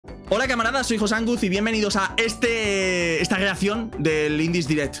Hola camaradas, soy Josanguz y bienvenidos a esta reacción del Indies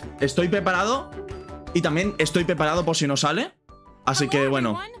Direct. Estoy preparado y también estoy preparado por si no sale. Así que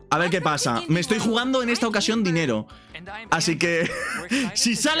bueno, a ver qué pasa. Me estoy jugando en esta ocasión dinero. Así que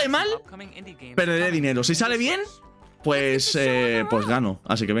si sale mal, perderé dinero. Si sale bien, pues gano.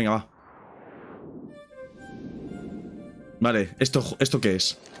 Así que venga, va. Vale, ¿esto qué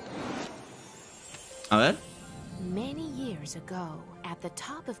es? A ver.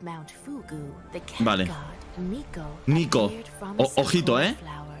 Vale. Nico. Ojito, ¿eh?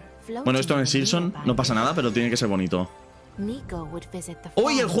 Bueno, esto en Silksong no pasa nada, pero tiene que ser bonito.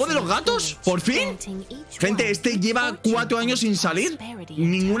 ¡Uy, el juego de los gatos! ¡Por fin! Gente, este lleva 4 años sin salir.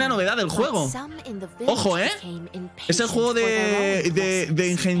 Ninguna novedad del juego. Ojo, ¿eh? Es el juego de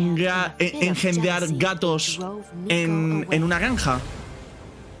engendrar gatos en una granja.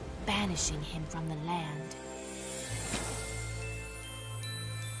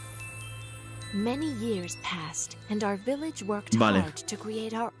 Vale.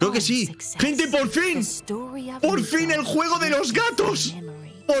 Creo que sí. ¡Gente, por fin! ¡Por fin el juego de los gatos!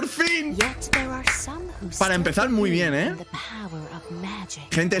 ¡Por fin! Para empezar muy bien, ¿eh?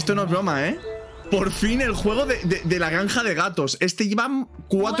 Gente, esto no es broma, ¿eh? Por fin el juego de la granja de gatos. Este lleva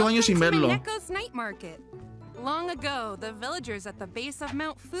 4 años sin verlo.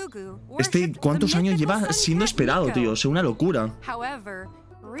 Este, ¿cuántos años lleva siendo esperado, tío? Es una locura.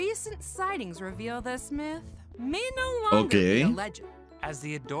 Ok.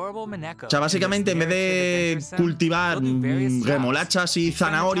 O sea, básicamente en vez de cultivar remolachas y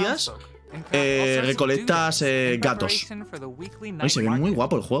zanahorias, recolectas gatos. Ay, se ve muy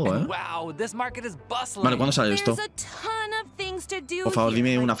guapo el juego, ¿eh? Vale, ¿cuándo sale esto? Por favor,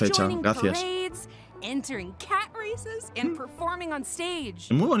 dime una fecha. Gracias. Es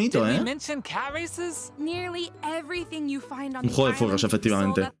muy bonito, ¿eh? Un juego de fuegos,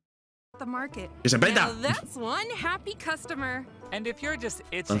 efectivamente. ¡Que se peta!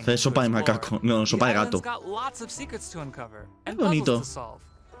 Entonces, sopa de macaco. No, sopa de gato. Es bonito.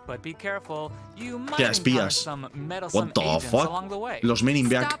 ¿Qué espías? What the fuck? Los Men in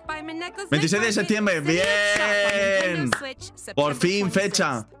Black. 26 de septiembre. ¡Bien! Por fin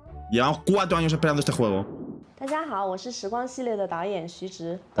fecha. Llevamos 4 años esperando este juego.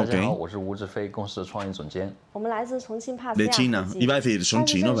 Ok. De China. Iba a decir, son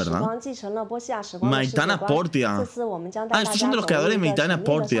chinos, ¿verdad? Maitana Portia. Ah, estos son de los creadores de Maitana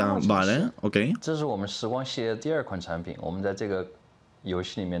Portia. Vale, ok.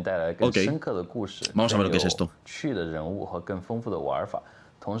 Ok. Vamos a ver lo que es esto.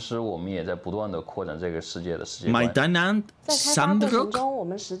 Maitana Sandrock.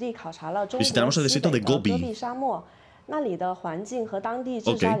 Visitaremos el desierto de Gobi.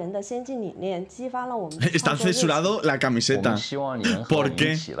 Ok. Está censurado la camiseta. ¿Por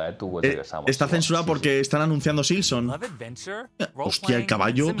qué? Está censurado porque están anunciando Silksong. Hostia, el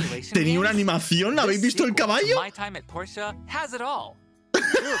caballo tenía una animación. ¿Habéis visto el caballo?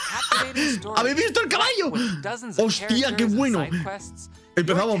 ¿Habéis visto el caballo? Hostia, qué bueno.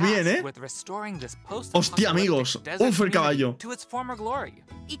 Empezamos bien, ¿eh? Hostia, amigos. Uf, el caballo.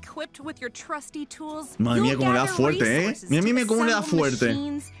 Madre mía, cómo le da fuerte, ¿eh? Mira cómo le da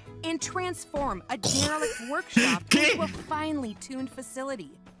fuerte. ¿Qué?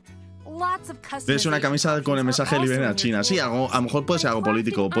 Es una camisa con el mensaje de liberen a China. Sí, a lo mejor puede ser algo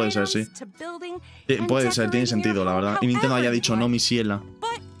político, puede ser, sí. Puede ser, tiene sentido, la verdad. Y Nintendo haya dicho no, mi ciela.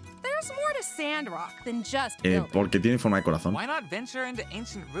 Porque tiene forma de corazón.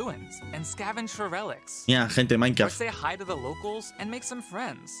 Mira, gente de Minecraft.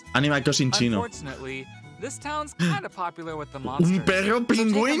 Animal Crossing chino. ¿Un perro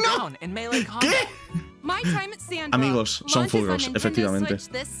pingüino? ¿Qué? Amigos, son furros, efectivamente.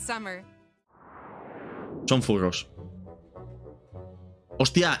 Son furros.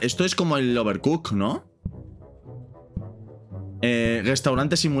 Hostia, esto es como el Overcooked, ¿no?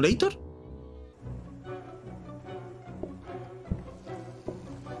 ¿Restaurante Simulator?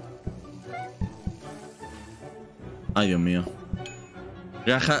 Ay, Dios mío.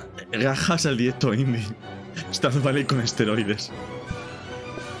 Rajas el directo indie. Estás vale con esteroides.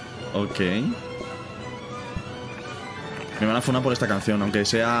 Ok. Me van a funar por esta canción, aunque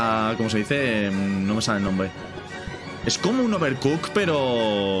sea, como se dice, no me sale el nombre. Es como un Overcooked,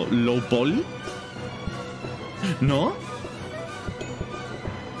 pero low poly. ¿No?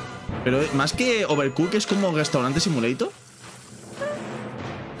 Pero más que Overcooked es como Restaurante Simulator.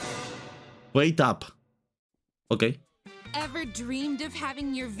 Wait up. Ok.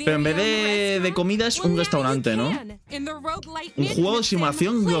 Pero en vez de comida es un restaurante, ¿no? Un juego de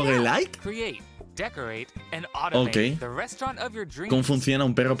simulación roguelike. Ok. ¿Cómo funciona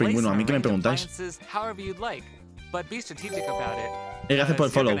un perro pingüino? ¿A mí qué me preguntáis? Gracias por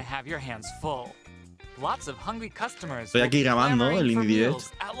el follow. Estoy aquí grabando el Indie Direct.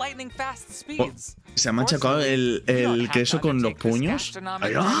 Oh, ¿se ha machacado el queso con los puños?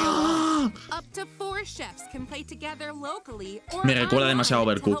 ¡Ay, ¡ah! Me recuerda demasiado a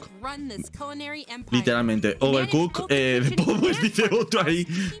Overcook. Literalmente. Overcook de Pobos, dice otro ahí.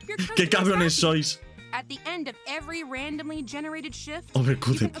 ¡Qué cabrones sois!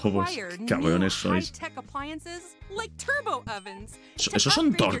 Overcook de Pobos. ¡Qué cabrones sois! ¿Esos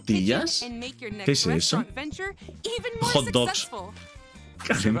son tortillas? ¿Qué es eso? Hot dogs.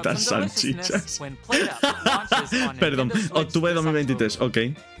 Calentar salchichas. Perdón, octubre de 2023, ok.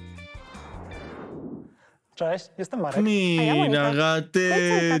 Mira,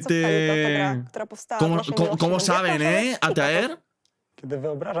 gatete. ¿Cómo saben, atraer?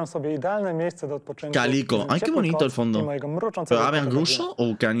 Calico. Ay, qué bonito el fondo. ¿Pero hablan ruso o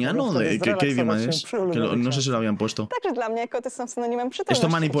ucraniano? ¿Qué idioma es? No sé si lo habían puesto. Esto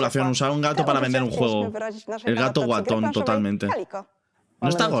es manipulación, usar un gato para vender un juego. El gato guatón, totalmente. No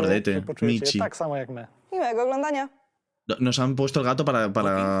está gordete, Michi. Nos han puesto el gato para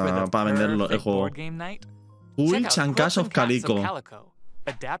vender el juego. Full Chancas of Calico.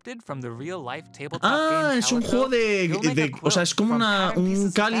 Ah, es un juego de o sea, es como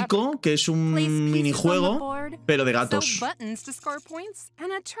un Calico, que es un minijuego, pero de gatos.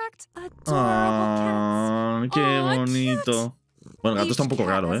 Ah, qué bonito. Bueno, el gato está un poco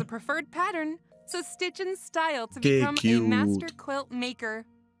raro, ¿eh? Qué cute.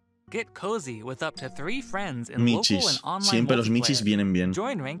 Michis. Siempre los michis vienen bien.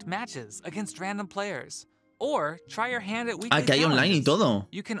 Ah, que hay online y todo.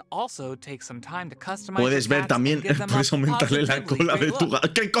 Puedes ver también. Puedes aumentarle la cola de tu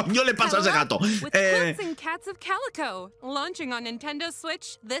gato. ¿Qué coño le pasa a ese gato?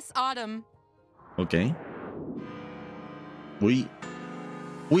 Ok. Uy.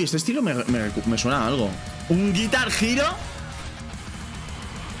 Uy, este estilo me suena a algo. ¿Un Guitar Hero?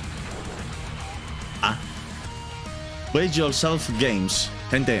 Ah. Play Yourself Games.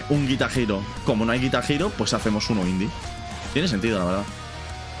 Gente, un Guitar Hero. Como no hay Guitar Hero, pues hacemos uno indie. Tiene sentido, la verdad.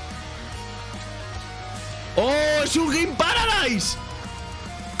 ¡Oh! ¡Es un Game Paradise!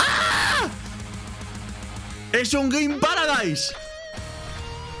 ¡Ah! ¡Es un Game Paradise!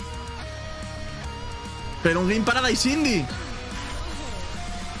 Pero un Game Paradise indie.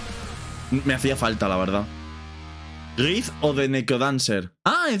 Me hacía falta, la verdad. ¿Riff o de Necodancer?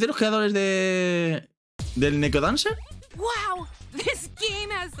 Ah, ¿es de los creadores del Necodancer? Wow, this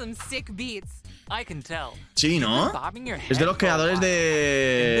game has some sick beats. I can tell. Sí, ¿no? Es de los creadores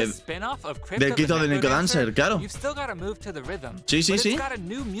del kit de Necodancer, claro. Sí, sí, sí.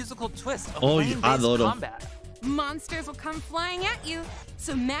 Hoy adoro. O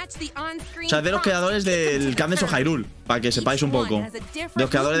sea, de los creadores del Candes of Hyrule, para que sepáis un poco. De los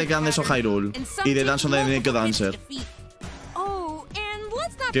creadores de Candes of Hyrule y de Dance of the Necodancer.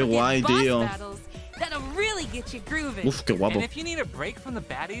 Qué guay, tío. Uf, qué guapo.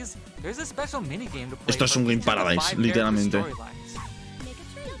 Esto es un Game Paradise, literalmente.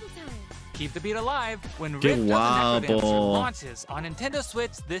 Qué guapo.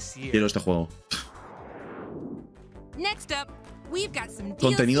 Quiero este juego.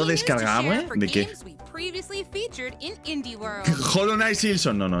 ¿Contenido descargable? ¿De qué? Hollow Knight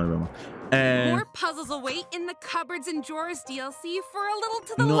Silksong. No, no, es broma.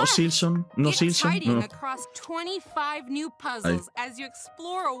 No, Silksong. No, Silksong. No, no.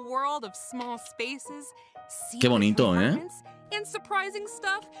 Qué bonito, ¿eh?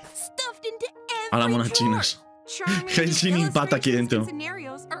 A las monas chinas. Genshin Impact aquí dentro.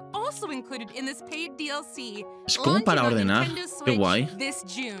 Es como para ordenar. Qué guay.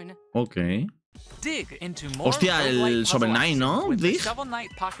 Ok. Hostia, el Shovel Knight, ¿no?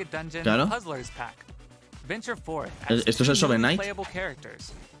 Claro. Esto es el Shovel Knight.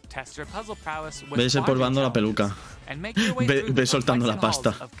 Ves empolvando la peluca. Ves soltando la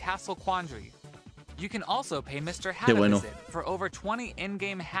pasta. Qué bueno.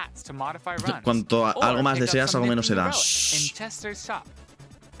 Cuanto algo más deseas, algo menos se da.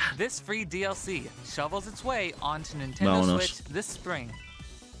 Vámonos.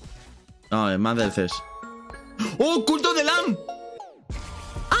 No, más DLCs. ¡Oh, culto de Lam!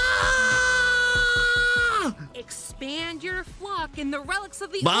 ¡Ah!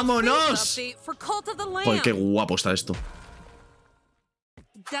 ¡Vámonos! Joder, qué guapo está esto.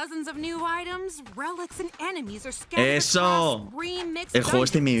 ¡Eso! El juego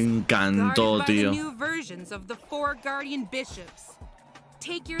este me encantó, tío.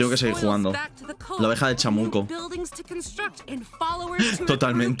 Tengo que seguir jugando. La oveja de chamuco.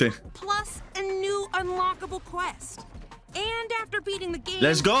 Totalmente.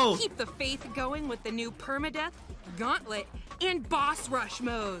 Let's go.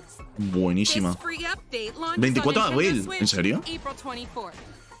 Buenísima. 24 de abril. ¿En serio?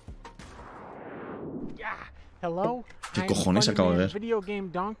 ¿Qué cojones acabo de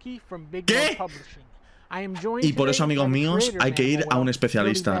ver? ¿Qué? Y por eso, amigos míos, hay que ir a un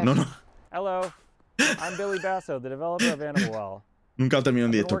especialista. No, no. Nunca termino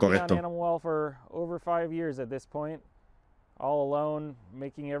en directo, correcto.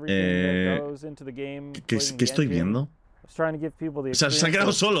 ¿Qué estoy viendo? O sea, se ha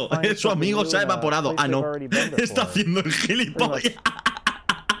quedado solo. Su amigo se ha evaporado. Ah, no. Está haciendo el gilipollas.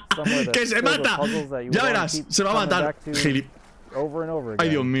 ¡Que se mata! Ya verás, se va a matar. Ay,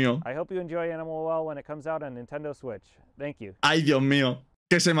 Dios mío. Ay, Dios mío.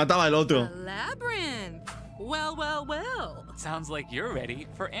 Que se mataba el otro.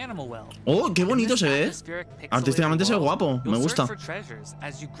 Oh, qué bonito se ve. Artísticamente se ve guapo. Me gusta.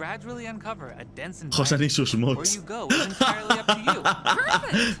 José y sus mods.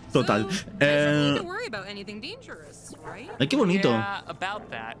 Total. Ay, qué bonito.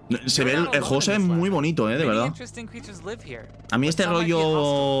 Se ve el juego se ve muy bonito, de verdad. A mí este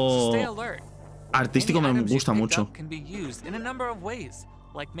rollo artístico me gusta mucho.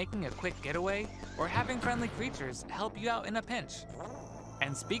 Like making a quick getaway or having friendly creatures help you out in a pinch.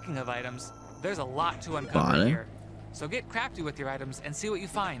 And speaking of items, there's a lot to uncover here. So get crafty with your items and see what you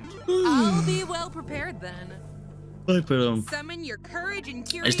find. I'll be well prepared then. Ay, perdón. Summon your courage and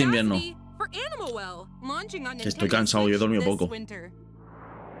Este invierno. curiosity for Animal Well, launching on Estoy Nintendo cansado y he dormido Switch poco. this winter.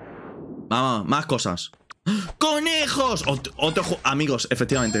 Vamos, más cosas. ¡Conejos! Otro juego. Amigos,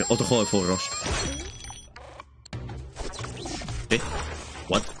 efectivamente, otro juego de furros. ¿Qué?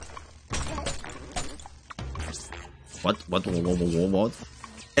 What? What?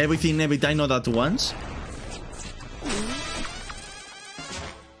 Everything, every time, not at once?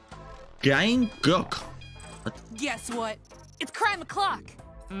 Crime Clock. Guess what? It's crime o'clock.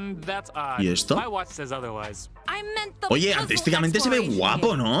 That's odd. ¿Y esto? My watch says otherwise. I meant the Oye, puzzle artísticamente se ve exploration guapo,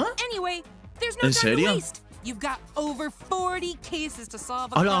 game. ¿no? Anyway, there's no ¿En time serio? to waste. You've got over 40 cases to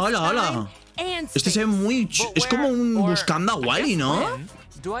solve Hola, across hola, hola. time and Este se ve space. muy... Es como un Or, buscando a I Wally, guess ¿no? when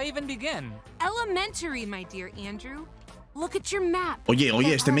do I even begin? Elementary, my dear Andrew. Look at your map. Oye,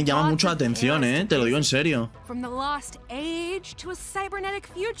 este me llama mucho la atención, Te lo digo en serio. From the lost age to a cybernetic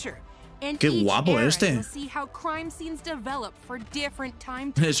future. And Qué each guapo era este. you'll see how crime scenes develop for different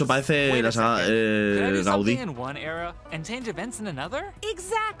time Eso parece Wait la a saga second. Could I do Gaudí. something in one era and change events in another?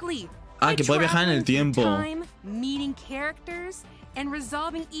 Exactly. Ah, By que puede viajar en el traveling through tiempo. Time, meeting characters and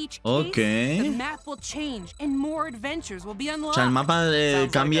resolving each Ok. case, the map will change and more adventures will be O unlocked. sea, el mapa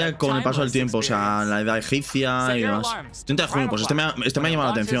cambia con el paso del tiempo. O sea, la edad egipcia y demás. 30 de junio, pues este me ha llamado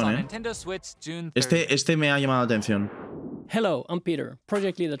la atención, Este me ha llamado la atención. Hello, I'm Peter,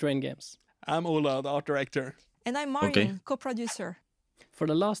 project lead at Rain Games. I'm Hola, the art director. And I'm Marion, co-producer. For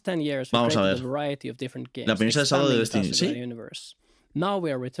the last 10 years, we Vamos a created ver. a variety of different games. La premisa de Sábado de expanding the Destiny, Task ¿sí? Universe. Now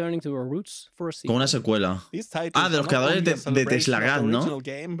we are returning to our roots for a Con sequel. una secuela. These titles Ah, de los are not creadores only a de celebration Teslagat, of the ¿no? original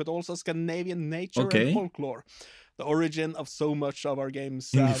game, but also Scandinavian nature Okay. and folklore. The origin of so much of our game's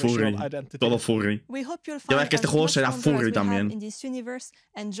Furry. visual identity. Todo furry. We hope you'll Ya find ves que este as juego much será wonder furry as we have también. in this universe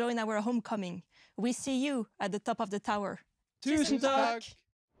and join our homecoming. We see you at the top of the tower. Tusen tack!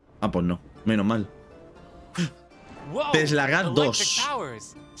 Ah, pues no. Menos mal. Whoa, Teslagat electric 2.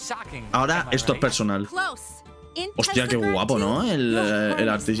 towers. Shocking. Ahora am I esto es right? personal. Close. In Hostia, qué Teslagat guapo, 2, ¿no? El you'll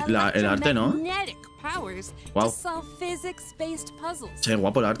harness arte, ¿no? electromagnetic powers Wow. to solve physics-based puzzles. Che,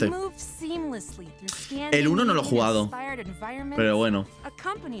 guapo el arte. Move seamlessly through scanning El 1 no lo he jugado. inspired environments, Pero bueno.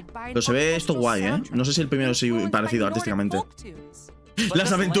 accompanied by Pero se ve esto orchestral guay, soundtracks No sé si el primero es influenced by parecido Nordic artísticamente. folk tunes. But Las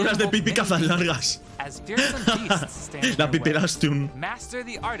this aventuras de land Pipi holds Cazas many Largas. As fearsome beasts stand in La your way. Piperastun. Master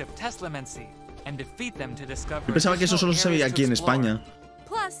the art of Teslamancy and defeat them to discover. Yo pensaba que eso solo se veía aquí en España.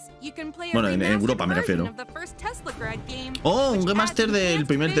 Plus, you can play a Bueno, en remastered Europa me version refiero. of the first Teslagrad game, Oh, un which remaster adds del enhanced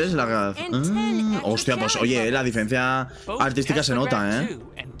primer visuals Teslagrad. and 10 extra Hostia, pues challenge oye, la levels. diferencia Both artística se nota, Teslagrad 2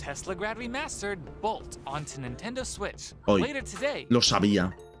 and Teslagrad Remastered bolt onto Nintendo Switch Hoy. later today. Lo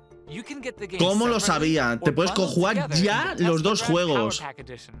sabía. You can get the game ¿Cómo lo separately sabía? Te or puedes bundled jugar together ya in the los dos Teslagrad juegos. Power Pack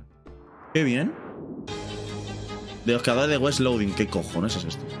Edition. Qué bien. De los creadores de West Loading. ¿Qué cojones es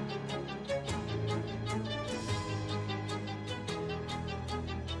esto?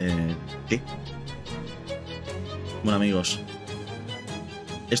 ¿Qué? Bueno, amigos.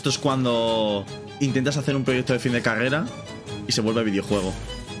 Esto es cuando intentas hacer un proyecto de fin de carrera y se vuelve videojuego.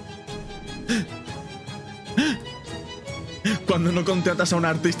 Cuando no contratas a un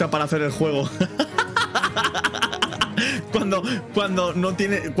artista para hacer el juego. Cuando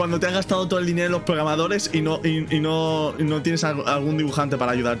te has gastado todo el dinero en los programadores y no tienes algún dibujante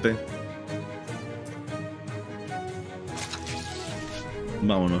para ayudarte.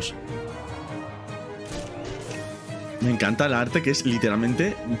 Vámonos. Me encanta el arte, que es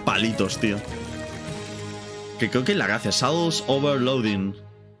literalmente palitos, tío. Que creo que es la gracia. Shadows Overloading.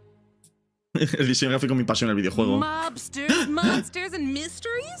 El diseño gráfico es mi pasión en el videojuego. Mobsters, monsters, and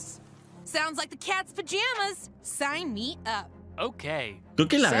mysteries? Sounds like the cat's pajamas. Sign me up. Okay. Creo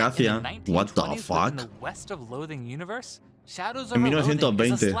que es la gracia. What the fuck? En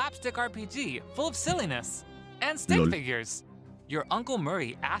 1920. Slapstick RPG full of silliness and stick figures. Your Uncle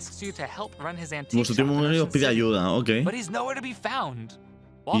Murray asks you to help run his antique Vuestro tío Murray os pide ayuda, ok. But he's nowhere to be found.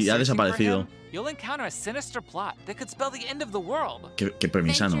 Y ha desaparecido. You'll encounter a sinister plot that could spell the end of the world. Qué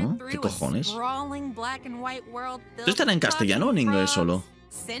premisa, ¿no? ¿Qué cojones? ¿Esto estará en castellano o en inglés solo?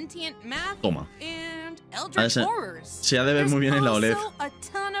 Toma. Se ha de ver muy bien en la OLED.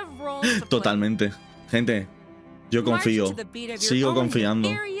 Totalmente. Gente, yo confío. Sigo confiando.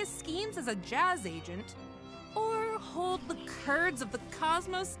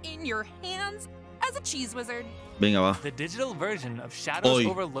 Venga, va. Hoy.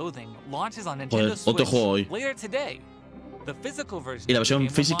 Joder, otro juego hoy. Y la versión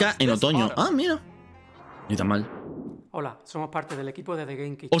física en otoño. Ah, mira. Ni tan mal. Hola, somos parte del equipo de The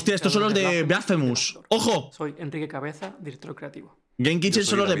Game Kitchen. Hostia, estos son los de Blasphemous. ¡Ojo! Soy Enrique Cabeza, director creativo. Game Kitchen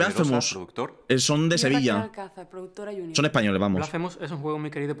son los de Blasphemous. Son de Sevilla. Son españoles, vamos. Blasphemous es un juego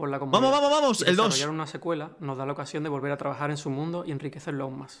muy querido por la comunidad. ¡Vamos! El 2. Desarrollar una secuela nos da la ocasión de volver a trabajar en su mundo y enriquecerlo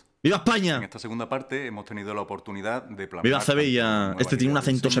aún más. ¡Viva España! En esta segunda parte hemos tenido la oportunidad de plasmar... ¡Viva Sevilla! Este tiene un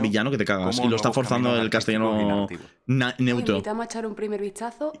acento sevillano que te cagas. Y lo está forzando el castellano neutro. Invitamos a echar un primer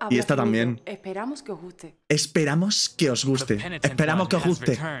vistazo a y esta también. Esperamos que os guste. Esperamos que os guste. Esperamos que os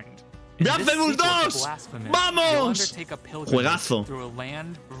guste. ¡Blasphemous 2! ¡Vamos! Juegazo.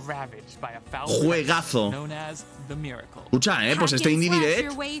 Juegazo. Escucha, pues este Indie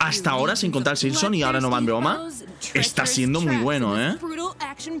Direct, hasta ahora, sin contar Silksong y ahora no va en broma, está siendo muy bueno,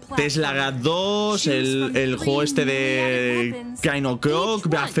 Tesla Gat 2, el juego este de Kino Croc,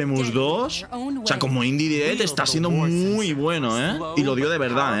 Blasphemous 2. O sea, como Indie Direct está siendo muy bueno, Y lo dio de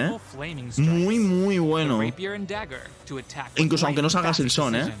verdad, Muy, muy bueno. Incluso aunque no salga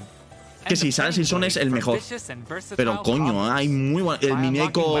Silksong, Que si sale Silksong es el mejor. Pero coño, hay muy bueno. El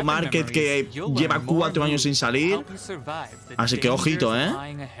Mineco Market que lleva 4 años sin salir. Así que ojito,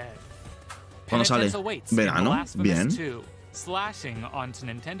 ¿Cuándo sale? Verano. Bien.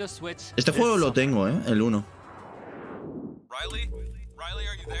 Este juego lo tengo, el 1.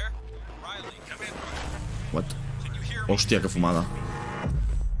 What? Hostia, qué fumada.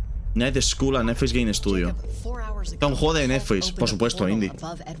 Night School a Netflix Game Studio. Un juego de Netflix, por supuesto, indie.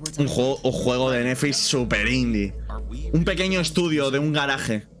 Un juego de Netflix super indie. Un pequeño estudio de un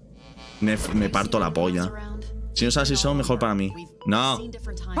garaje. Me parto la polla. Si no sabes si son, mejor para mí. No.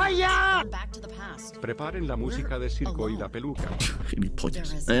 ¡Vaya! Preparen la música de circo y la peluca.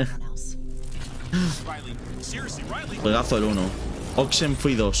 Gilipollas. Juegazo el 1.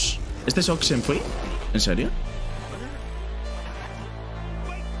 Oxenfree 2. ¿Este es Oxenfree? ¿En serio?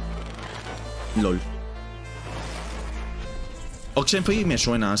 LOL. Oxenfree me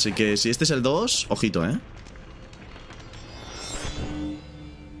suena, así que si este es el 2, ojito,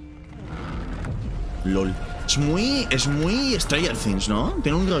 LOL. Es muy Stranger Things, ¿no?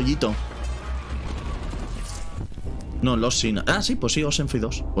 Tiene un rollito. No, Lost Sin. Ah, sí, pues sí, Oxenfree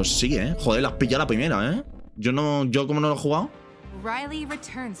 2. Pues sí, Joder, las pillado la primera, Yo como no lo he jugado.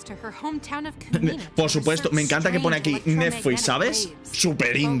 Por supuesto, me encanta que pone aquí Netflix, ¿sabes?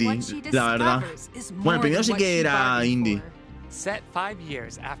 Super indie, la verdad. Bueno, el primero sí que era indie.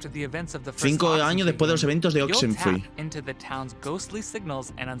 5 años después de los eventos de Oxenfree.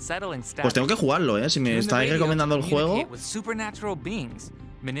 Pues tengo que jugarlo, Si me estáis recomendando el juego. Sí,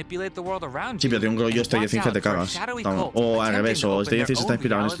 pero tiene un rollo Stranger Things que te cagas. O al revés, o Stranger Things está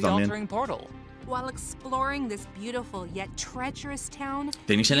inspirado en esto también.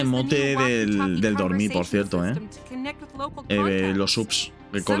 Tenéis el emote del dormir, por cierto, los subs,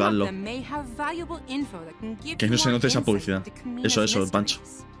 recordadlo. Que no se note esa publicidad. Eso, el Pancho.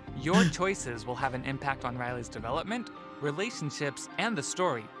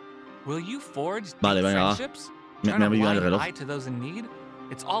 Vale, venga, va. Me ha ayudado el reloj.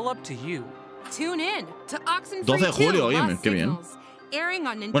 12 de julio, oye, qué bien.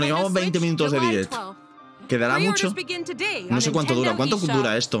 Bueno, llevamos 20 minutos de direct. ¿Quedará mucho? No sé cuánto dura. ¿Cuánto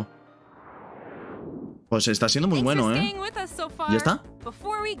dura esto? Pues está siendo muy bueno, ¿eh? ¿Ya está?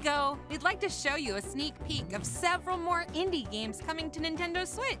 Before we go, we'd like to show you a sneak peek of several more indie games coming to Nintendo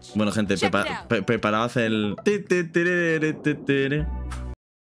Switch. Bueno, gente, preparad el...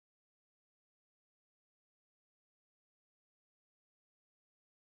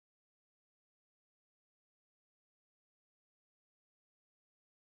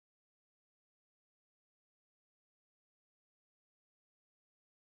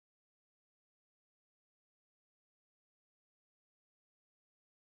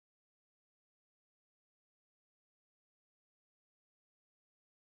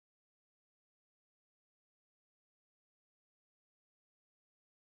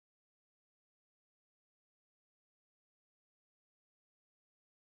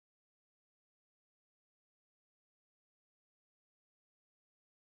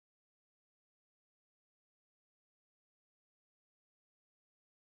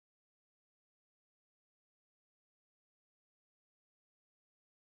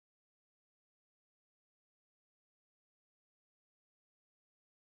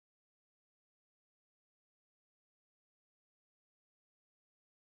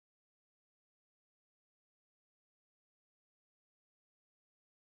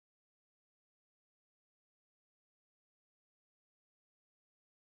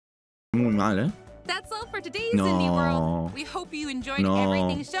 Muy mal, ¿eh? That's all for today's Indie World. We hope you enjoyed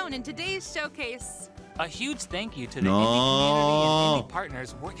everything shown in today's showcase. A huge thank you to the indie community and indie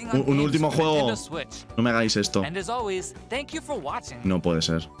partners working on Un último games for juego. Nintendo Switch. No me hagáis esto. And as always, thank you for watching. No puede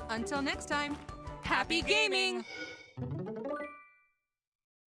ser. Until next time, happy gaming!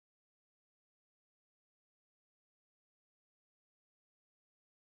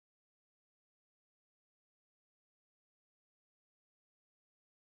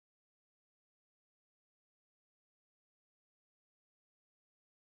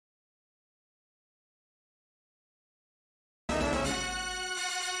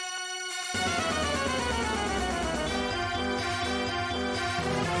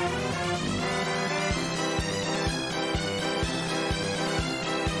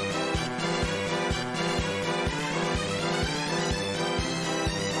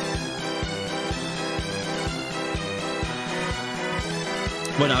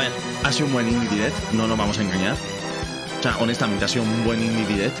 Bueno, a ver, ha sido un buen indie direct, no nos vamos a engañar. O sea, honestamente, ha sido un buen indie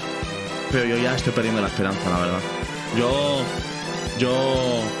direct. Pero yo ya estoy perdiendo la esperanza, la verdad. Yo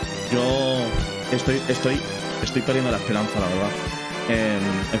estoy perdiendo la esperanza, la verdad.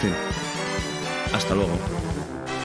 En fin, hasta luego.